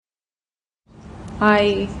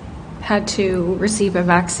I had to receive a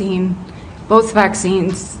vaccine, both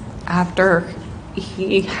vaccines, after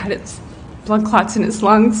he had his blood clots in his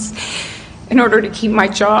lungs in order to keep my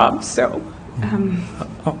job. So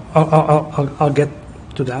I'll get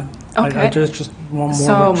to that. Okay. I just one more.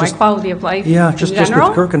 So my quality of life. Just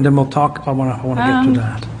with Kirk, and then we'll talk. I want to get to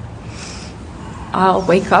that. I'll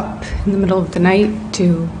wake up in the middle of the night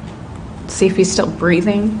to see if he's still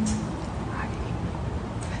breathing.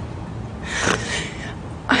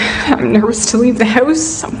 I'm nervous to leave the house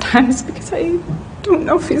sometimes because I don't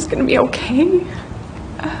know if he's going to be okay.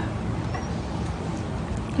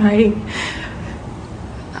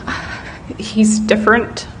 He's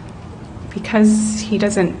different because he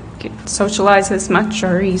doesn't socialize as much,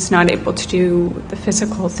 or he's not able to do the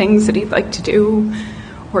physical things that he'd like to do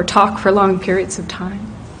or talk for long periods of time.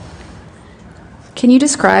 Can you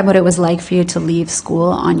describe what it was like for you to leave school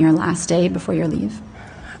on your last day before your leave?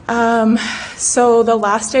 So the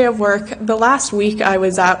last day of work, the last week I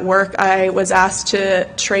was at work, I was asked to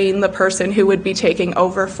train the person who would be taking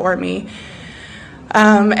over for me,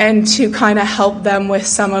 and to kind of help them with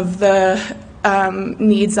some of the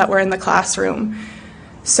needs that were in the classroom.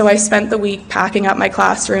 So I spent the week packing up my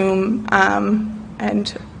classroom,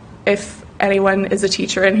 and if anyone is a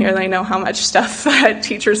teacher in here, they know how much stuff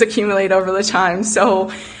teachers accumulate over the time.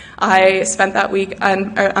 So I spent that week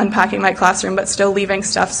unpacking my classroom, but still leaving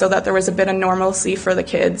stuff so that there was a bit of normalcy for the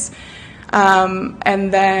kids.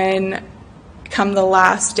 And then come the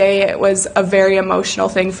last day, it was a very emotional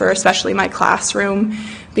thing for especially my classroom,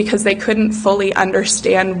 because they couldn't fully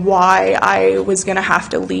understand why I was going to have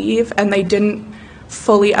to leave, and they didn't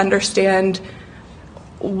fully understand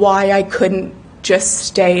why I couldn't just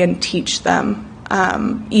stay and teach them,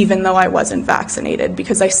 even though I wasn't vaccinated,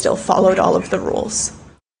 because I still followed all of the rules.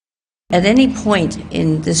 At any point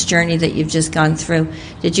in this journey that you've just gone through,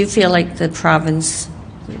 did you feel like the province,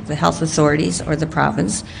 the health authorities or the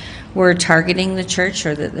province, were targeting the church,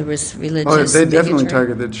 or that there was religious they definitely bigotry?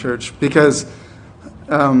 targeted the church because,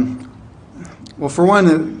 well, for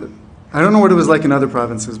one, I don't know what it was like in other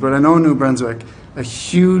provinces, but I know in New Brunswick, a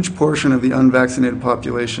huge portion of the unvaccinated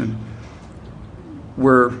population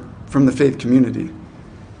were from the faith community.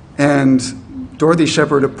 And Dorothy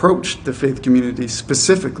Shepherd approached the faith community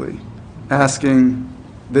specifically, asking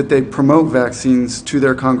that they promote vaccines to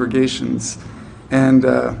their congregations and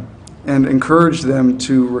encourage them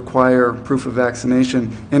to require proof of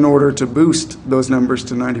vaccination in order to boost those numbers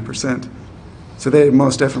to 90%. So they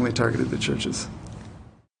most definitely targeted the churches.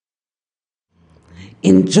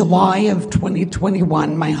 In July of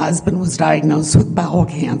 2021, my husband was diagnosed with bowel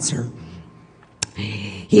cancer.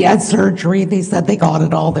 He had surgery. They said they got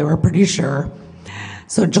it all. They were pretty sure.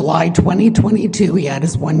 So July 2022, he had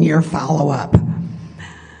his 1-year follow-up.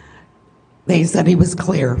 They said he was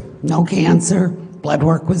clear. No cancer. Blood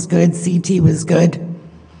work was good. CT was good.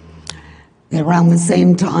 Around the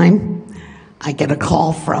same time, I get a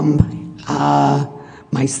call from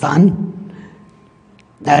my son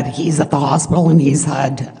that he's at the hospital and he's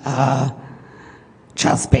had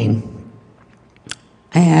chest pain.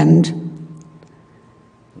 And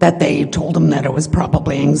that they told him that it was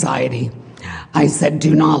probably anxiety. I said,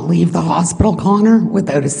 do not leave the hospital, Connor,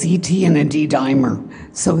 without a CT and a D-dimer.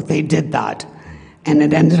 So they did that. And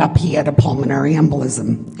it ended up he had a pulmonary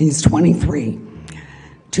embolism. He's 23.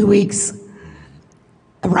 2 weeks,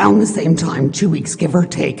 around the same time, 2 weeks, give or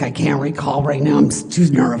take, I can't recall right now, I'm too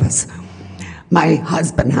nervous. My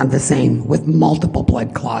husband had the same with multiple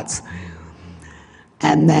blood clots.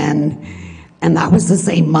 And that was the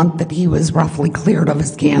same month that he was roughly cleared of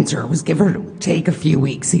his cancer. It was give or take a few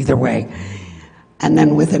weeks either way. And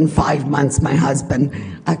then within 5 months, my husband,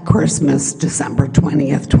 at Christmas, December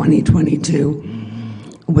 20th, 2022,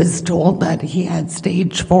 was told that he had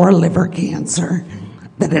stage 4 liver cancer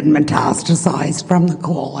that had metastasized from the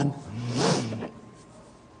colon.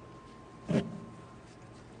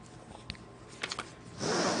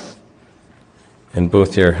 And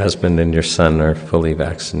both your husband and your son are fully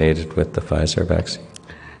vaccinated with the Pfizer vaccine?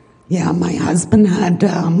 Yeah, my husband had,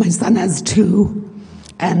 my son has 2,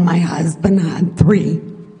 and my husband had 3.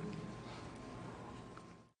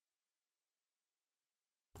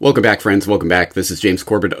 Welcome back, friends. Welcome back. This is James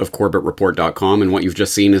Corbett of CorbettReport.com, and what you've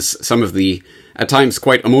just seen is some of the, at times,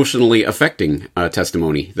 quite emotionally affecting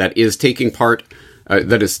testimony that is taking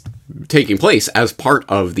place as part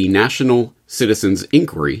of the National Citizens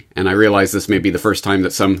Inquiry. And I realize this may be the first time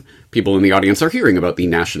that some people in the audience are hearing about the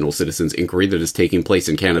National Citizens Inquiry that is taking place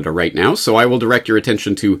in Canada right now. So I will direct your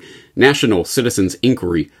attention to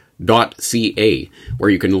nationalcitizensinquiry.ca, where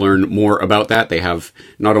you can learn more about that. They have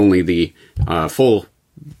not only the full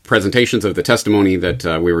presentations of the testimony that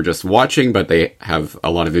we were just watching, but they have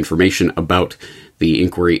a lot of information about the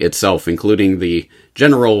inquiry itself, including the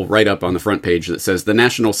general write-up on the front page that says the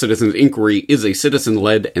National Citizens Inquiry is a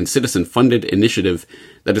citizen-led and citizen-funded initiative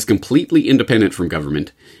that is completely independent from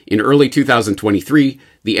government. In early 2023,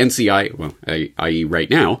 the NCI, well, i.e. right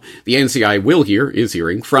now, the NCI is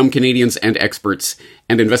hearing from Canadians and experts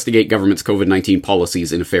and investigate government's COVID-19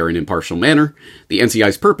 policies in a fair and impartial manner. The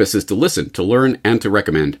NCI's purpose is to listen, to learn, and to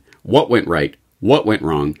recommend what went right, what went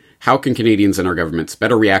wrong, how can Canadians and our governments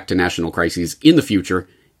better react to national crises in the future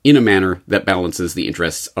in a manner that balances the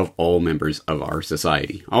interests of all members of our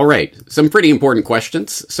society. All right, some pretty important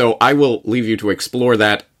questions, so I will leave you to explore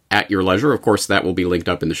that at your leisure. Of course, that will be linked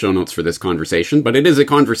up in the show notes for this conversation, but it is a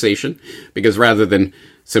conversation because rather than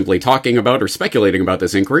simply talking about or speculating about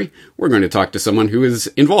this inquiry, we're going to talk to someone who is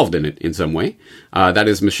involved in it in some way. That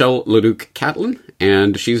is Michelle Leduc Catlin,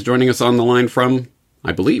 and she's joining us on the line from,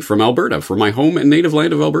 I believe, from Alberta, from my home and native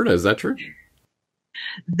land of Alberta. Is that true?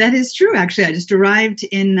 That is true, actually. I just arrived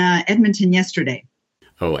in Edmonton yesterday.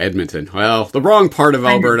 Oh, Edmonton. Well, the wrong part of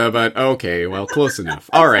Alberta, but okay, well, close enough.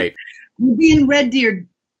 All right. We'll be in Red Deer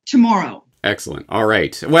tomorrow. Excellent. All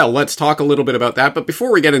right. Well, let's talk a little bit about that. But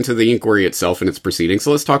before we get into the inquiry itself and its proceedings,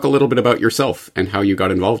 let's talk a little bit about yourself and how you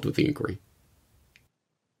got involved with the inquiry.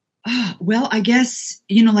 Well, I guess,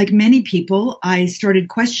 like many people, I started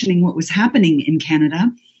questioning what was happening in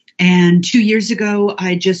Canada. And 2 years ago,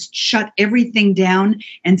 I just shut everything down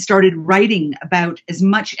and started writing about as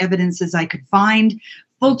much evidence as I could find,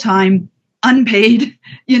 full-time, unpaid,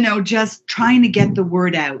 just trying to get the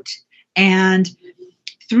word out. And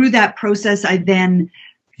through that process, I then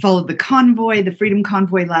followed the convoy, the Freedom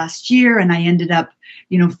Convoy last year, and I ended up,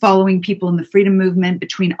 following people in the freedom movement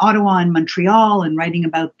between Ottawa and Montreal and writing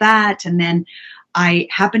about that. And then I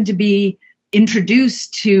happened to be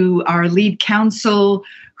introduced to our lead counsel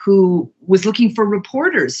who was looking for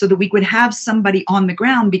reporters so that we could have somebody on the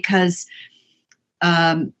ground because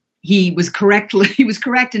he was correct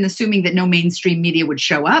in assuming that no mainstream media would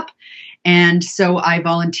show up. And so I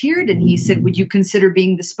volunteered and he said, would you consider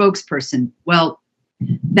being the spokesperson? Well,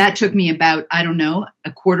 that took me about,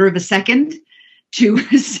 a quarter of a second to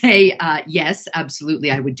say, yes, absolutely,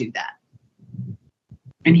 I would do that.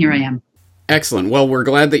 And here I am. Excellent. Well, we're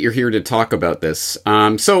glad that you're here to talk about this.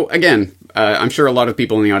 So again, I'm sure a lot of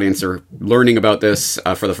people in the audience are learning about this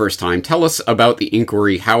for the first time. Tell us about the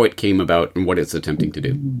inquiry, how it came about, and what it's attempting to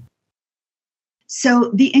do.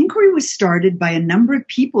 So the inquiry was started by a number of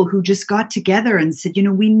people who just got together and said,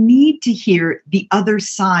 we need to hear the other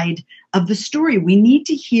side of the story. We need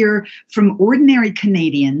to hear from ordinary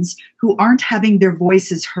Canadians who aren't having their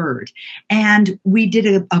voices heard. And we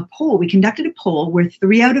did a poll. We conducted a poll where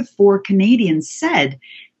 3 out of 4 Canadians said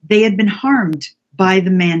they had been harmed by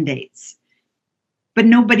the mandates. But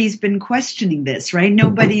nobody's been questioning this, right?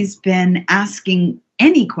 Nobody's been asking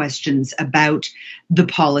any questions about the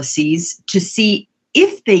policies to see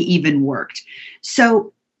if they even worked.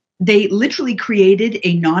 So they literally created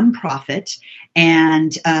a nonprofit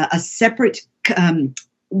and a separate,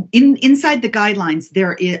 inside the guidelines,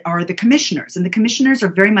 there are the commissioners, and the commissioners are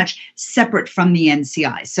very much separate from the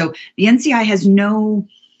NCI. So the NCI has no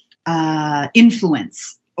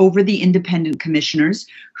influence over the independent commissioners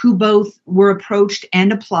who both were approached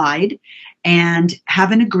and applied and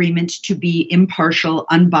have an agreement to be impartial,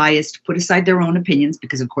 unbiased, put aside their own opinions,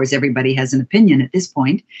 because of course everybody has an opinion at this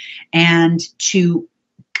point, and to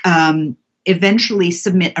eventually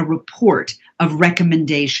submit a report of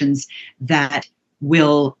recommendations that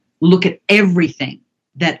will look at everything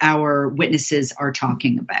that our witnesses are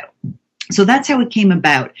talking about. So that's how it came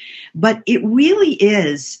about. But it really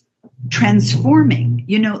is transforming.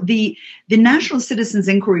 The National Citizens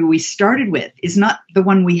Inquiry we started with is not the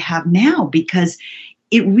one we have now because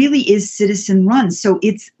it really is citizen run. So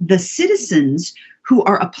it's the citizens who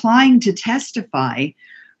are applying to testify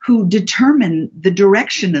who determine the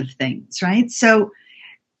direction of things, right? So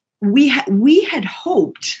we had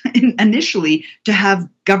hoped initially to have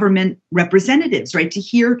government representatives, right, to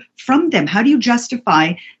hear from them. How do you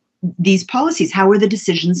justify these policies? How are the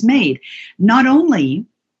decisions made? Not only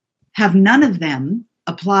have none of them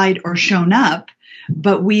applied or shown up,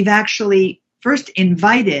 but we've actually first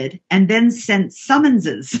invited and then sent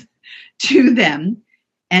summonses to them,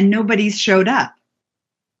 and nobody's showed up.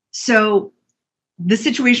 So the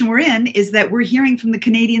situation we're in is that we're hearing from the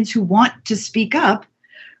Canadians who want to speak up,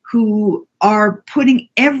 who are putting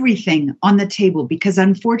everything on the table, because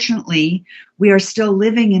unfortunately, we are still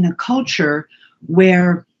living in a culture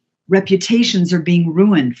where reputations are being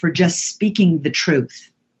ruined for just speaking the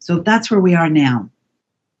truth. So that's where we are now.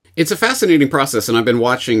 It's a fascinating process, and I've been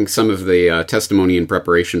watching some of the testimony in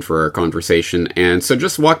preparation for our conversation. And so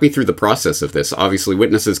just walk me through the process of this. Obviously,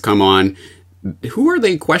 witnesses come on. Who are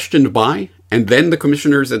they questioned by? And then the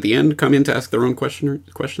commissioners at the end come in to ask their own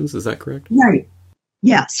questions. Is that correct? Right.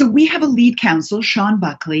 Yeah. So we have a lead counsel, Sean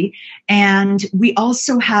Buckley, and we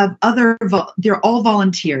also have they're all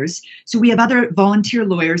volunteers. So we have other volunteer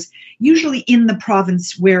lawyers, usually in the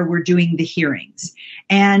province where we're doing the hearings.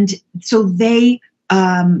 And so they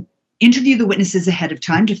interview the witnesses ahead of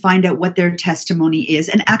time to find out what their testimony is.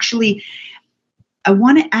 And actually, I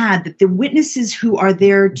want to add that the witnesses who are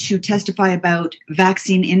there to testify about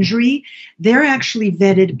vaccine injury, they're actually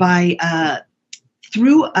vetted by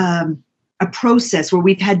through a process where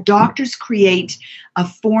we've had doctors create a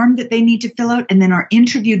form that they need to fill out and then are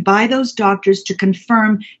interviewed by those doctors to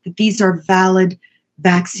confirm that these are valid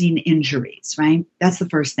vaccine injuries, right? That's the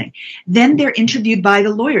first thing. Then they're interviewed by the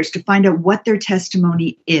lawyers to find out what their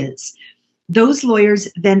testimony is. Those lawyers,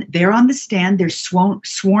 then they're on the stand, they're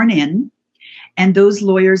sworn in, and those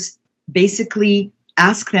lawyers basically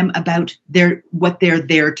ask them about what they're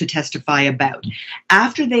there to testify about.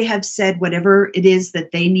 After they have said whatever it is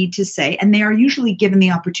that they need to say, and they are usually given the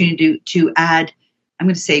opportunity to add, I'm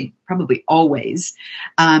going to say probably always,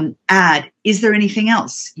 add, is there anything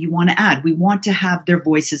else you want to add? We want to have their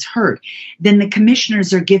voices heard. Then the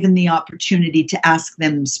commissioners are given the opportunity to ask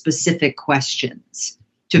them specific questions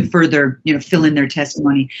to further, fill in their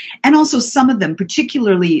testimony. And also some of them,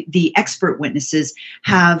 particularly the expert witnesses,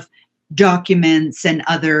 have documents and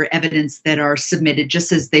other evidence that are submitted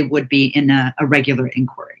just as they would be in a regular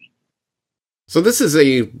inquiry. So this is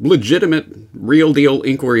a legitimate, real deal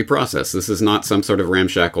inquiry process. This is not some sort of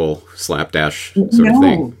ramshackle slapdash sort of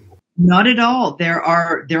thing. Not at all. There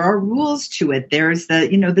are rules to it. There's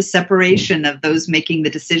the separation of those making the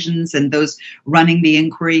decisions and those running the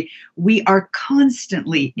inquiry. We are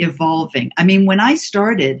constantly evolving. I mean, when I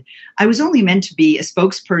started, I was only meant to be a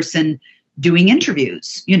spokesperson doing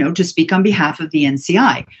interviews, to speak on behalf of the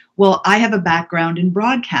NCI. Well, I have a background in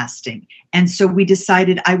broadcasting. And so we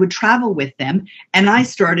decided I would travel with them. And I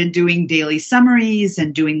started doing daily summaries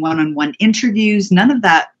and doing one-on-one interviews. None of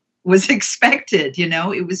that was expected.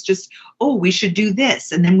 It was just, we should do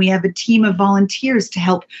this. And then we have a team of volunteers to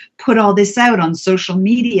help put all this out on social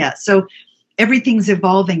media. So everything's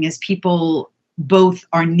evolving as people both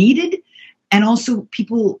are needed and also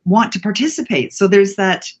people want to participate. So there's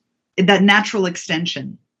that natural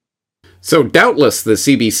extension. So doubtless the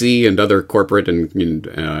CBC and other corporate and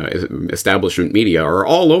establishment media are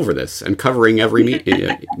all over this and covering every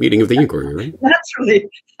meeting of the inquiry, right?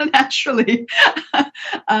 Naturally.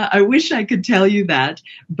 I wish I could tell you that,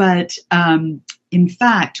 but in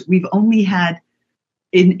fact, we've only had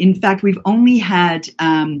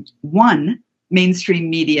one mainstream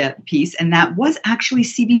media piece, and that was actually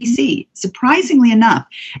CBC, surprisingly enough.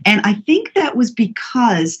 And I think that was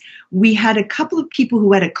because we had a couple of people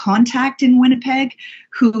who had a contact in Winnipeg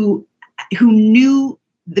who knew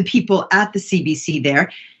the people at the CBC there.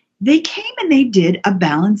 They came and they did a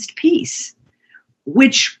balanced piece,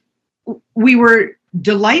 which we were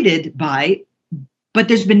delighted by, but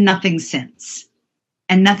there's been nothing since.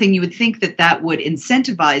 And nothing you would think that would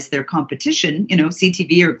incentivize their competition,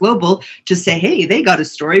 CTV or Global, to say, hey, they got a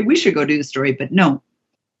story, we should go do the story. But no,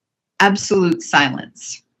 absolute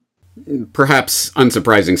silence. Perhaps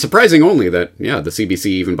unsurprising. Surprising only that, the CBC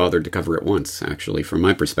even bothered to cover it once, actually, from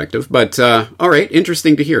my perspective. But, all right,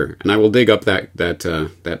 interesting to hear. And I will dig up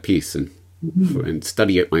that piece and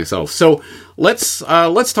study it myself. So let's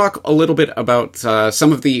talk a little bit about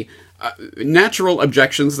some of the natural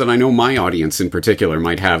objections that I know my audience in particular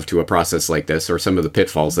might have to a process like this, or some of the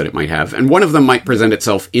pitfalls that it might have. And one of them might present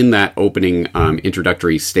itself in that opening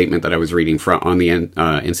introductory statement that I was reading on the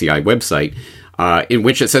NCI website, in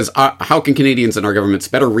which it says, how can Canadians and our governments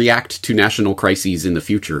better react to national crises in the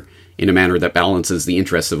future in a manner that balances the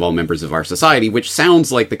interests of all members of our society, which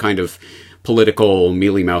sounds like the kind of political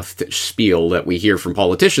mealy-mouthed spiel that we hear from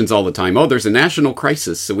politicians all the time. Oh, there's a national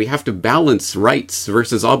crisis, so we have to balance rights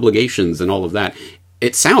versus obligations and all of that.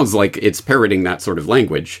 It sounds like it's parroting that sort of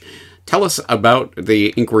language. Tell us about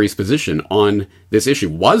the inquiry's position on this issue.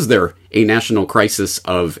 Was there a national crisis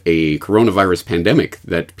of a coronavirus pandemic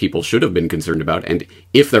that people should have been concerned about? And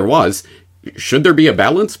if there was, should there be a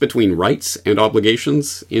balance between rights and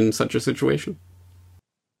obligations in such a situation?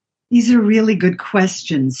 These are really good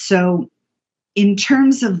questions. So, in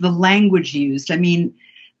terms of the language used, I mean,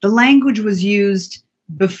 the language was used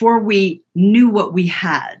before we knew what we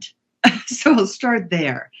had. So I'll start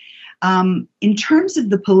there. In terms of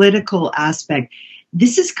the political aspect,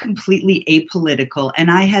 this is completely apolitical. And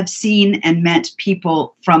I have seen and met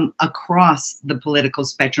people from across the political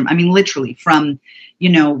spectrum. I mean, literally from,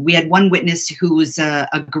 we had one witness who was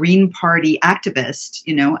a Green Party activist,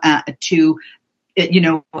 to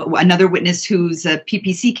another witness who's a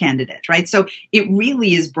PPC candidate, right? So it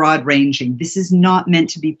really is broad ranging. This is not meant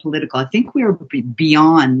to be political. I think we are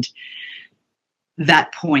beyond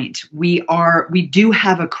that point. We do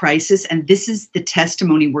have a crisis, and this is the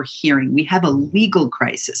testimony we're hearing. We have a legal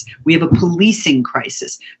crisis. We have a policing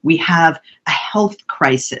crisis. We have a health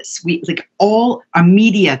crisis. A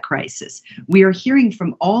media crisis. We are hearing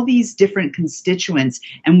from all these different constituents,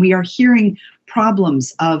 and we are hearing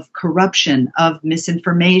problems of corruption, of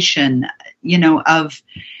misinformation, of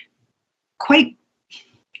quite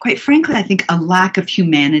frankly, I think a lack of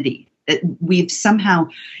humanity. That we've somehow,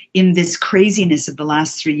 in this craziness of the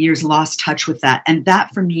last 3 years, lost touch with that. And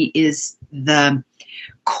that, for me, is the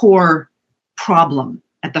core problem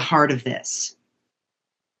at the heart of this.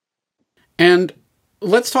 And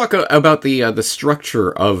let's talk about the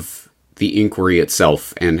structure of the inquiry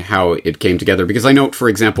itself and how it came together. Because I note, for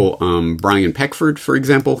example, Brian Peckford, for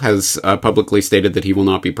example, has publicly stated that he will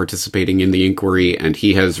not be participating in the inquiry, and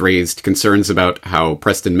he has raised concerns about how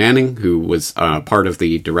Preston Manning, who was part of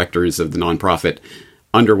the directors of the nonprofit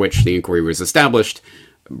under which the inquiry was established,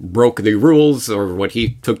 broke the rules, or what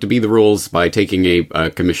he took to be the rules, by taking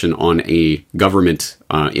a commission on a government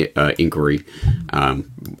inquiry,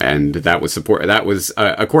 and that was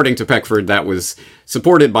according to Peckford, that was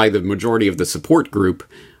supported by the majority of the support group,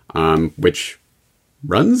 which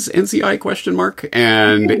runs NCI ?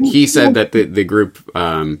 And he said that the group,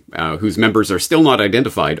 whose members are still not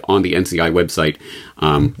identified on the NCI website,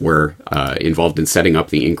 were involved in setting up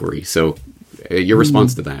the inquiry. So, your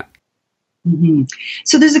response to that? Mm-hmm.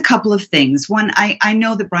 So there's a couple of things. One, I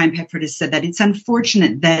know that Brian Peckford has said that it's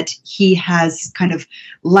unfortunate that he has kind of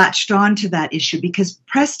latched on to that issue, because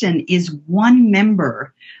Preston is one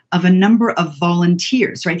member of a number of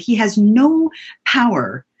volunteers, right? He has no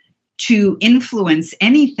power to influence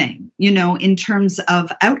anything, in terms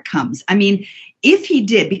of outcomes. I mean, if he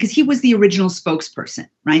did, because he was the original spokesperson,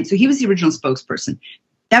 right? So he was the original spokesperson.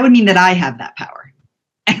 That would mean that I have that power.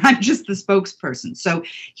 And I'm just the spokesperson. So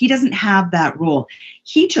he doesn't have that role.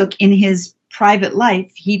 He took, in his private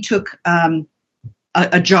life,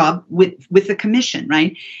 a job with the commission,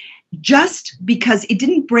 right? Just because it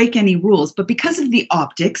didn't break any rules, but because of the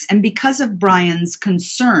optics and because of Brian's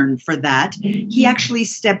concern for that, he actually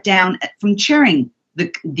stepped down from chairing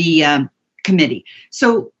the committee.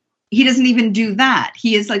 So he doesn't even do that.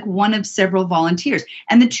 He is like one of several volunteers.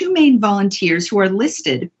 And the two main volunteers who are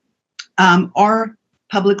listed are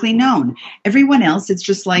publicly known. Everyone else, it's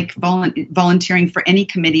just like volunteering for any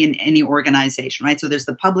committee in any organization, right? So there's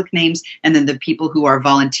the public names and then the people who are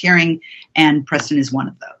volunteering, and Preston is one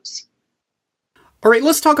of those. All right,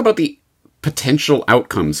 let's talk about the potential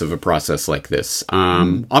outcomes of a process like this.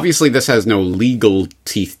 Obviously, this has no legal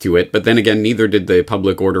teeth to it, but then again, neither did the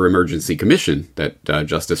Public Order Emergency Commission that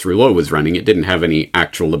Justice Rouleau was running. It didn't have any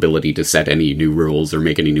actual ability to set any new rules or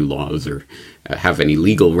make any new laws or have any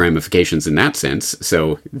legal ramifications in that sense.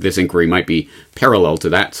 So this inquiry might be parallel to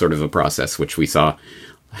that sort of a process, which we saw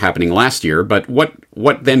happening last year. But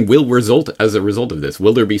what then will result as a result of this?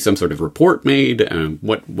 Will there be some sort of report made?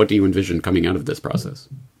 What do you envision coming out of this process?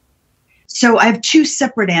 So I have two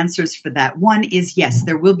separate answers for that. One is, yes,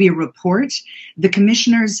 there will be a report. The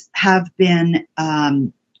commissioners have been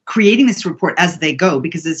creating this report as they go,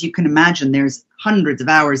 because as you can imagine, there's hundreds of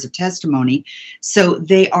hours of testimony. So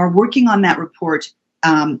they are working on that report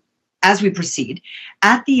as we proceed.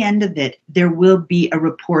 At the end of it, there will be a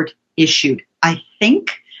report issued. I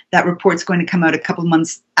think that report's going to come out a couple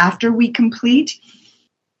months after we complete.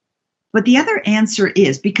 But the other answer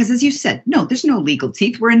is, because as you said, no, there's no legal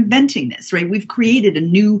teeth. We're inventing this, right? We've created a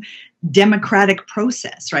new democratic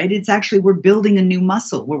process, right? It's actually, we're building a new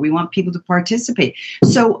muscle where we want people to participate.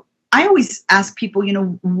 So I always ask people,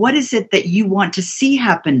 what is it that you want to see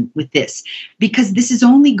happen with this? Because this is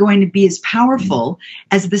only going to be as powerful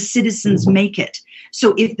as the citizens make it.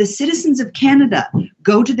 So if the citizens of Canada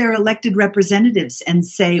go to their elected representatives and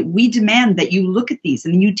say, we demand that you look at these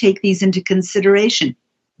and you take these into consideration,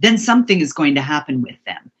 then something is going to happen with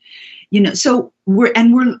them. So we're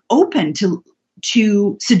open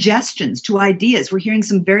to suggestions, to ideas. We're hearing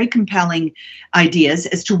some very compelling ideas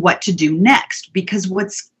as to what to do next, because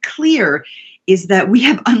what's clear is that we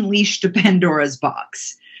have unleashed a Pandora's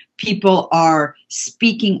box. People are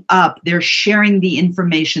speaking up, they're sharing the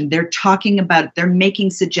information, they're talking about it, they're making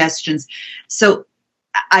suggestions. So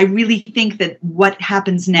I really think that what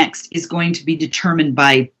happens next is going to be determined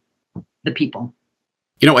by the people.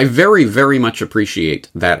 You know, I very, very much appreciate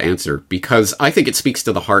that answer because I think it speaks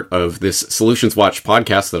to the heart of this Solutions Watch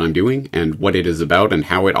podcast that I'm doing and what it is about and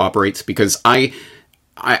how it operates, because I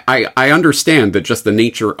understand that just the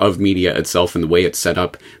nature of media itself and the way it's set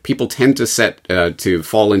up, people tend to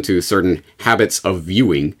fall into certain habits of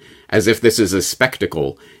viewing as if this is a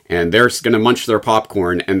spectacle, and they're going to munch their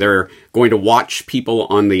popcorn and they're going to watch people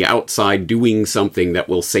on the outside doing something that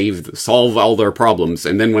will solve all their problems.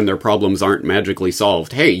 And then when their problems aren't magically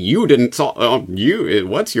solved, hey, you didn't solve,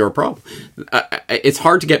 what's your problem? It's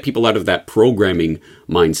hard to get people out of that programming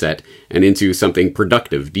mindset and into something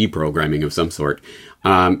productive, deprogramming of some sort.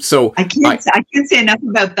 So I can't say enough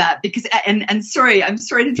about that because, and I'm sorry to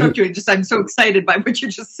interrupt you. I'm so excited by what you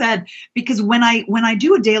just said, because when I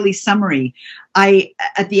do a daily summary,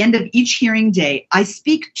 at the end of each hearing day, I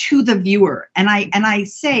speak to the viewer and I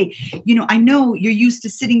say, I know you're used to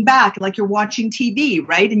sitting back like you're watching TV,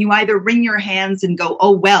 right? And you either wring your hands and go,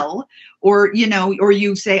 oh, well, or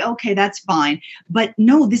you say, okay, that's fine. But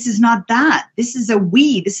no, this is not that. This is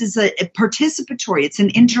this is a participatory. It's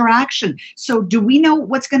an interaction. So do we know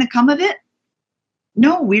what's going to come of it?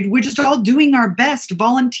 No, we're just all doing our best,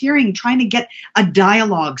 volunteering, trying to get a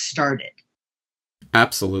dialogue started.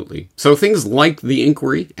 Absolutely. So things like the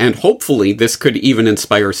inquiry, and hopefully this could even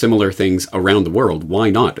inspire similar things around the world. Why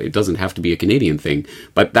not? It doesn't have to be a Canadian thing,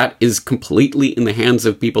 but that is completely in the hands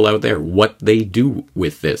of people out there, what they do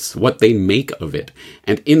with this, what they make of it.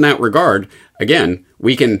 And in that regard, again,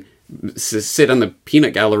 we can sit on the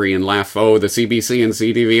peanut gallery and laugh, oh, the CBC and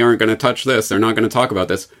CTV aren't going to touch this, they're not going to talk about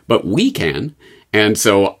this, but we can. And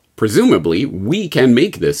so presumably we can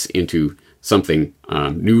make this into something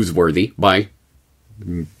newsworthy by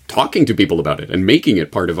talking to people about it and making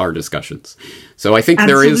it part of our discussions. So I think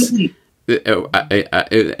Absolutely. There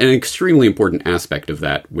is an extremely important aspect of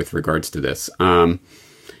that with regards to this.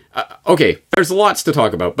 Okay, there's lots to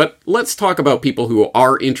talk about, but let's talk about people who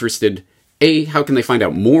are interested. A, how can they find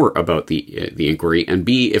out more about the inquiry? And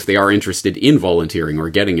B, if they are interested in volunteering or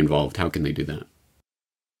getting involved, how can they do that?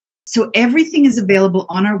 So everything is available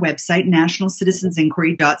on our website,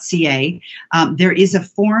 nationalcitizensinquiry.ca. There is a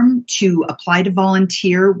form to apply to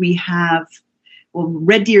volunteer. We have,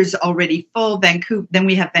 Red Deer's already full, Vancouver, then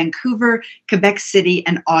we have Vancouver, Quebec City,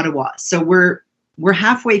 and Ottawa. So we're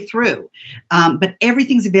halfway through, but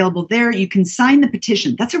everything's available there. You can sign the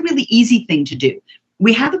petition. That's a really easy thing to do.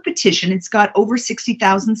 We have a petition. It's got over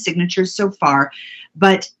 60,000 signatures so far,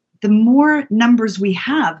 but the more numbers we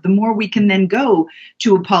have, the more we can then go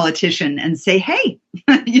to a politician and say, hey,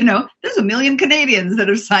 there's 1 million Canadians that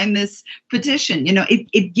have signed this petition.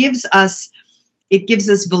 It gives us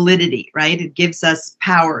validity, right? It gives us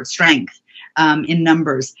power, strength in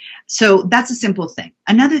numbers. So that's a simple thing.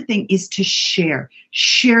 Another thing is to share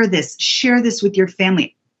this with your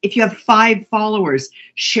family. If you have 5 followers,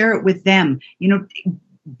 share it with them,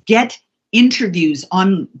 get interviews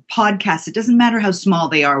on podcasts. It doesn't matter how small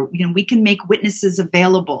they are. We can make witnesses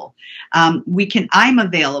available. I'm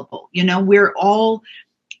available. We're all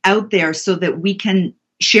out there so that we can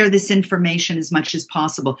share this information as much as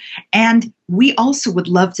possible. And we also would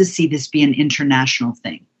love to see this be an international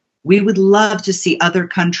thing. We would love to see other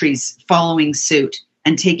countries following suit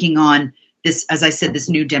and taking on this, as I said, this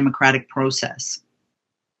new democratic process.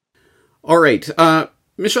 All right.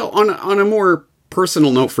 Michelle, on a more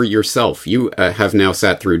personal note for yourself, you have now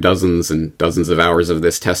sat through dozens and dozens of hours of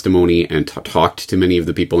this testimony and talked to many of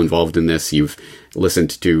the people involved in this. You've listened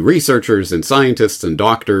to researchers and scientists and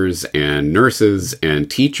doctors and nurses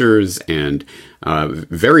and teachers and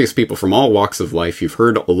various people from all walks of life. You've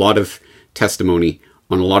heard a lot of testimony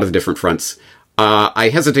on a lot of different fronts. I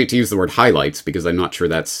hesitate to use the word highlights because I'm not sure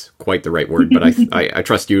that's quite the right word, but I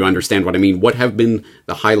trust you understand what I mean. What have been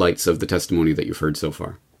the highlights of the testimony that you've heard so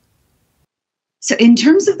far? So in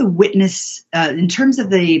terms of the witness, in terms of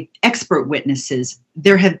the expert witnesses,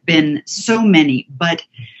 there have been so many, but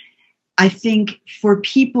I think for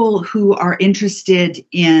people who are interested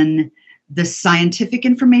in the scientific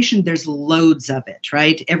information, there's loads of it,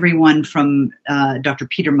 right? Everyone from Dr.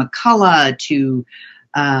 Peter McCullough to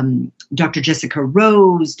Dr. Jessica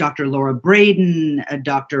Rose, Dr. Laura Braden,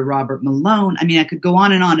 Dr. Robert Malone. I mean, I could go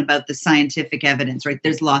on and on about the scientific evidence, right?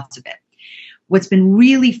 There's lots of it. What's been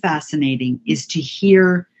really fascinating is to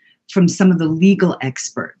hear from some of the legal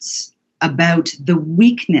experts about the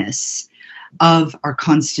weakness of our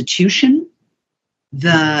Constitution,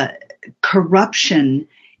 the corruption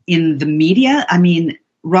in the media. I mean,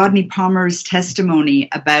 Rodney Palmer's testimony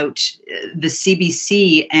about the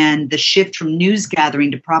CBC and the shift from news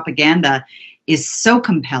gathering to propaganda is so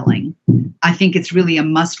compelling. I think it's really a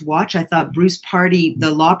must watch. I thought Bruce Pardy,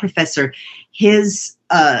 the law professor, his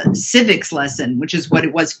civics lesson, which is what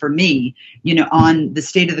it was for me, on the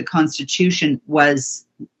state of the Constitution was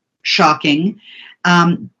shocking.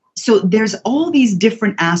 So there's all these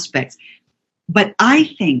different aspects. But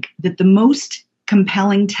I think that the most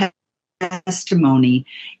compelling testimony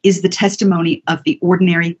is the testimony of the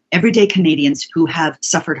ordinary, everyday Canadians who have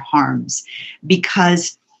suffered harms.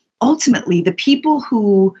 Because ultimately, the people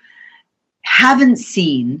who haven't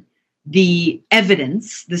seen the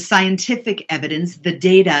evidence, the scientific evidence, the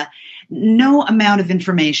data, no amount of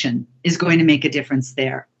information is going to make a difference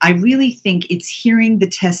there. I really think it's hearing the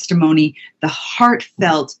testimony, the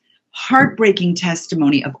heartfelt, heartbreaking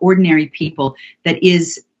testimony of ordinary people that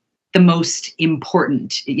is the most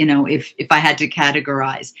important, if I had to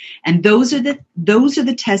categorize. And those are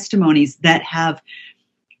the testimonies that have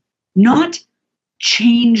not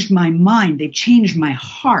changed my mind, they changed my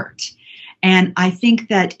heart. And I think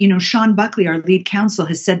that, Sean Buckley, our lead counsel,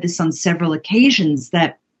 has said this on several occasions,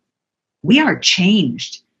 that we are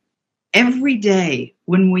changed. Every day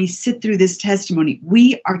when we sit through this testimony,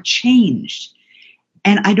 we are changed.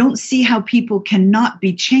 And I don't see how people cannot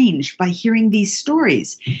be changed by hearing these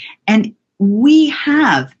stories. And we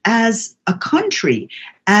have, as a country,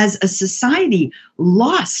 as a society,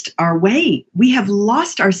 lost our way. We have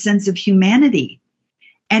lost our sense of humanity.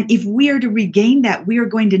 And if we are to regain that, we are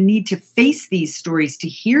going to need to face these stories, to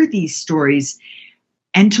hear these stories,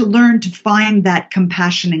 and to learn to find that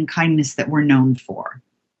compassion and kindness that we're known for.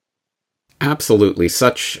 Absolutely.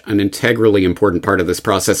 Such an integrally important part of this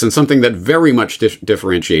process, and something that very much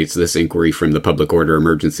differentiates this inquiry from the Public Order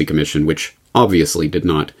Emergency Commission, which obviously did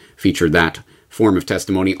not feature that form of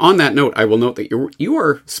testimony. On that note, I will note that you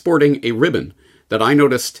are sporting a ribbon that I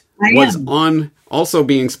noticed also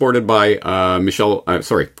being sported by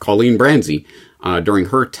Colleen Brandsey during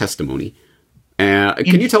her testimony.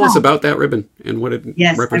 Can you tell us about that ribbon and what it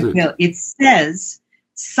represents? Yes, I will. It says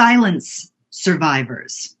Silence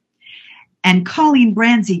Survivors. And Colleen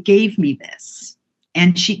Brandsey gave me this.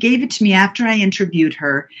 And she gave it to me after I interviewed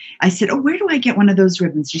her. I said, "Oh, where do I get one of those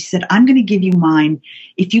ribbons?" She said, "I'm going to give you mine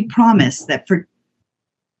if you promise that for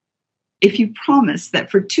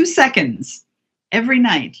 2 seconds every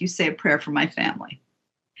night you say a prayer for my family."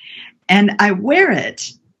 And I wear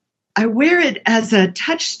it. I wear it as a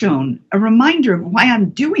touchstone, a reminder of why I'm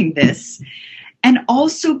doing this. And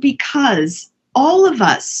also because all of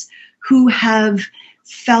us who have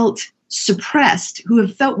felt suppressed, who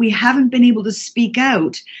have felt we haven't been able to speak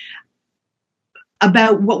out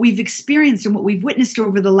about what we've experienced and what we've witnessed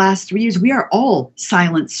over the last 3 years, we are all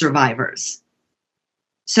silent survivors.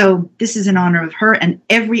 So this is in honor of her and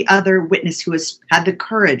every other witness who has had the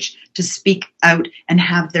courage to speak out and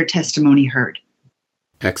have their testimony heard.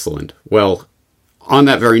 Excellent. Well, on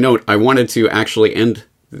that very note, I wanted to actually end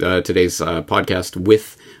today's podcast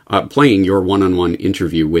with playing your one-on-one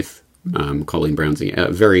interview with Colleen Brandsey.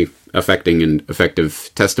 A very affecting and effective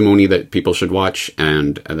testimony that people should watch,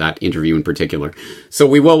 and that interview in particular. So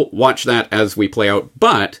we will watch that as we play out.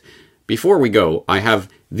 But before we go, I have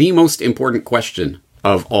the most important question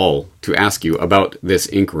of all to ask you about this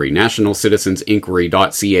inquiry.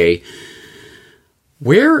 nationalcitizensinquiry.ca.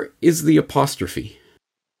 Where is the apostrophe?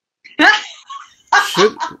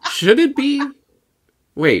 Should it be?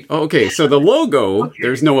 Wait, okay, so the logo,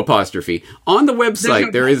 there's no apostrophe. On the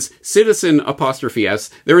website, there is citizen apostrophe S.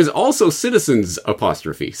 There is also citizens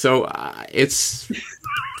apostrophe. So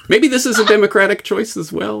maybe this is a democratic choice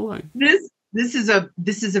as well. This is a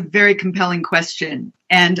very compelling question.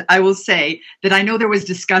 And I will say that I know there was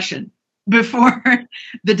discussion before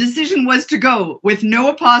the decision was to go with no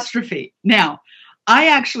apostrophe. Now, I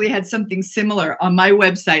actually had something similar on my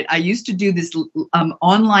website. I used to do this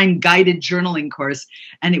online guided journaling course,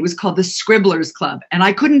 and it was called the Scribblers Club. And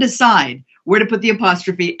I couldn't decide where to put the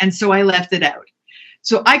apostrophe, and so I left it out.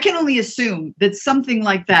 So I can only assume that something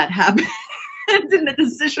like that happened in the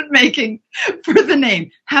decision-making for the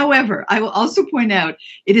name. However, I will also point out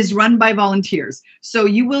it is run by volunteers. So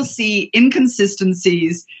you will see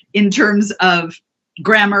inconsistencies in terms of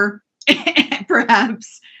grammar,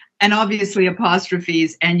 perhaps, and obviously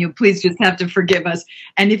apostrophes, and you'll please just have to forgive us.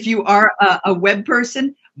 And if you are a web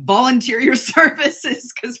person, volunteer your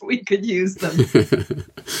services because we could use them.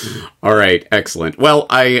 All right, excellent. Well,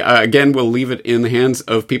 I again will leave it in the hands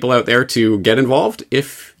of people out there to get involved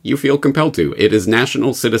if you feel compelled to. It is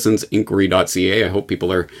nationalcitizensinquiry.ca. I hope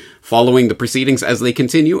people are following the proceedings as they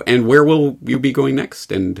continue. And where will you be going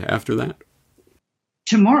next and after that?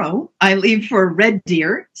 Tomorrow, I leave for Red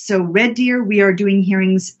Deer. So Red Deer, we are doing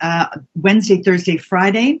hearings Wednesday, Thursday,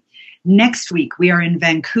 Friday. Next week, we are in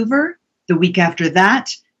Vancouver. The week after that,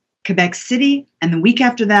 Quebec City. And the week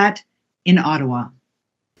after that, in Ottawa.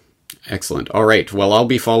 Excellent. All right. Well, I'll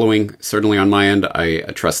be following, certainly on my end. I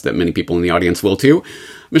trust that many people in the audience will too.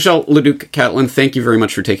 Michelle Leduc Catlin, thank you very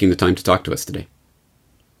much for taking the time to talk to us today.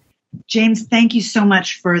 James, thank you so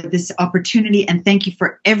much for this opportunity, and thank you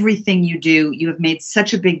for everything you do. You have made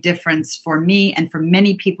such a big difference for me and for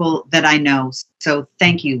many people that I know. So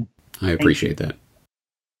thank you. I appreciate that.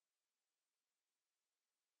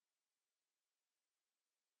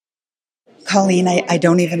 Colleen, I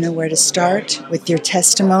don't even know where to start with your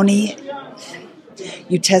testimony.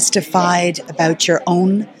 You testified about your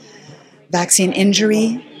own vaccine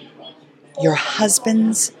injury, your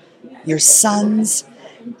husband's, your son's.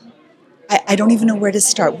 I don't even know where to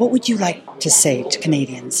start. What would you like to say to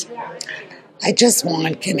Canadians? I just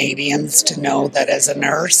want Canadians to know that as a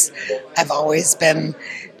nurse, I've always been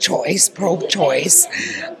pro-choice,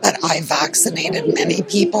 but I vaccinated many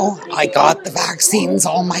people. I got the vaccines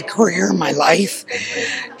all my career, my life,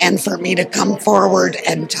 and for me to come forward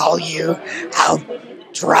and tell you how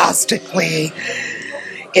drastically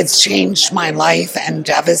it's changed my life and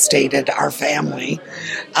devastated our family.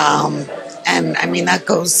 And I mean, that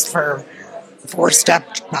goes for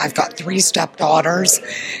I've got 3 stepdaughters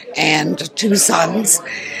and 2 sons,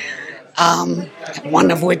 one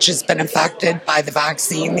of which has been affected by the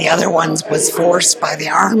vaccine. The other one was forced by the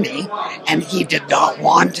army, and he did not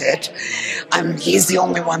want it. He's the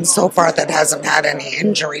only one so far that hasn't had any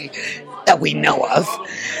injury that we know of.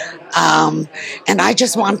 And I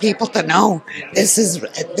just want people to know this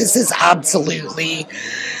is absolutely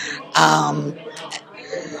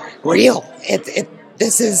real.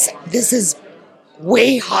 This is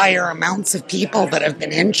way higher amounts of people that have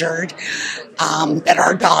been injured, that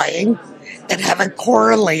are dying, that haven't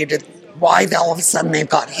correlated why all of a sudden they've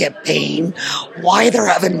got hip pain, why they're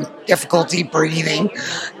having difficulty breathing,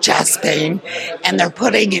 chest pain, and they're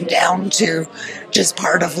putting it down to just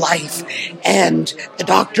part of life. And the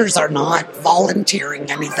doctors are not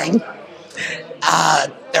volunteering anything.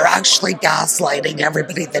 They're actually gaslighting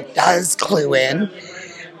everybody that does clue in.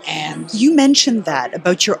 And you mentioned that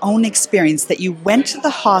about your own experience, that you went to the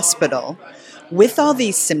hospital with all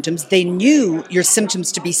these symptoms. They knew your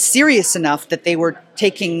symptoms to be serious enough that they were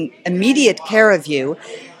taking immediate care of you.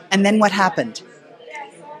 And then what happened?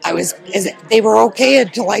 They were okay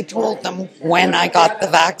until I told them when I got the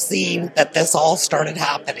vaccine that this all started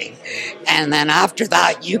happening. And then after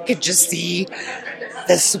that, you could just see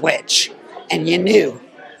the switch, and you knew.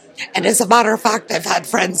 And as a matter of fact, I've had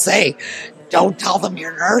friends say, don't tell them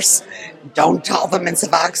you're a nurse. Don't tell them it's a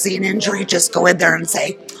vaccine injury. Just go in there and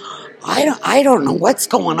say, I don't know what's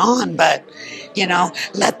going on, but,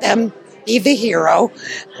 let them be the hero.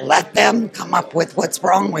 Let them come up with what's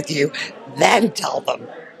wrong with you. Then tell them,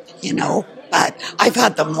 But I've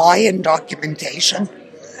had them lie in documentation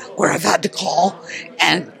where I've had to call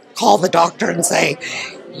the doctor and say,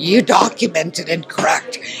 you documented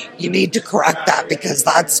incorrect. You need to correct that because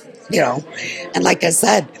that's, and like I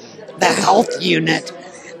said, the health unit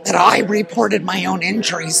that I reported my own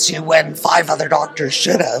injuries to when 5 other doctors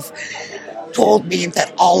should have told me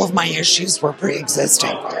that all of my issues were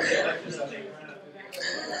pre-existing.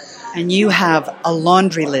 And you have a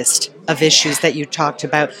laundry list of issues that you talked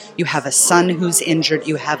about. You have a son who's injured.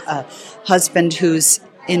 You have a husband who's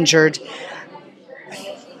injured.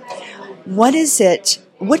 What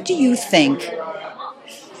do you think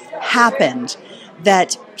happened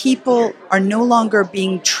that people are no longer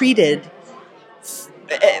being treated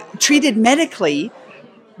medically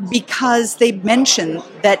because they mention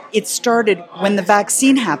that it started when the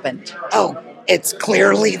vaccine happened? Oh, it's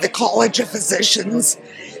clearly the College of Physicians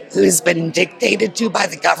who's been dictated to by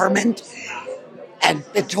the government and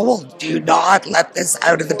been told, do not let this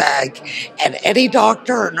out of the bag. And any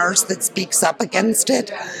doctor or nurse that speaks up against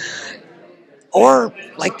it, or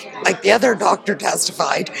like the other doctor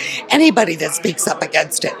testified, anybody that speaks up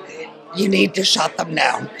against it, you need to shut them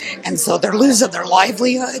down. And so they're losing their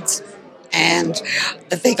livelihoods. And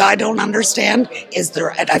the thing I don't understand is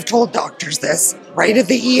and I've told doctors this, right at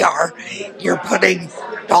the ER, you're putting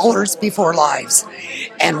dollars before lives.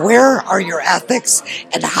 And where are your ethics?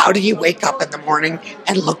 And how do you wake up in the morning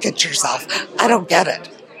and look at yourself? I don't get it.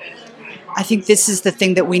 I think this is the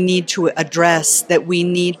thing that we need to address, that we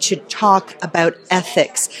need to talk about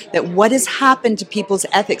ethics, that what has happened to people's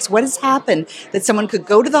ethics? What has happened that someone could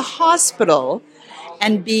go to the hospital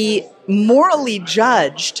and be morally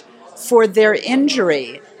judged for their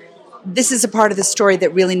injury? This is a part of the story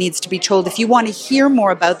that really needs to be told. If you want to hear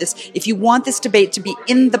more about this, if you want this debate to be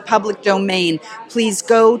in the public domain, please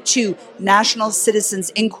go to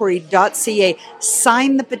nationalcitizensinquiry.ca,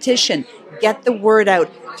 sign the petition, get the word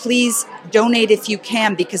out. Please donate if you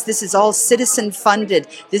can, because this is all citizen funded.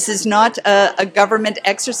 This is not a government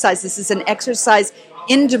exercise. This is an exercise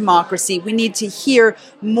in democracy. We need to hear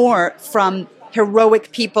more from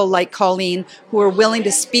heroic people like Colleen, who are willing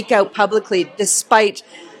to speak out publicly despite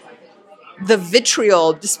the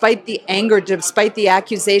vitriol, despite the anger, despite the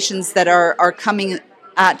accusations that are coming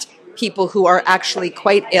at people who are actually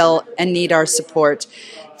quite ill and need our support.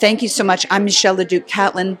 Thank you so much. I'm Michelle Leduc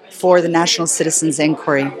Catlin for the National Citizens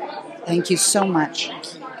Inquiry. Thank you so much.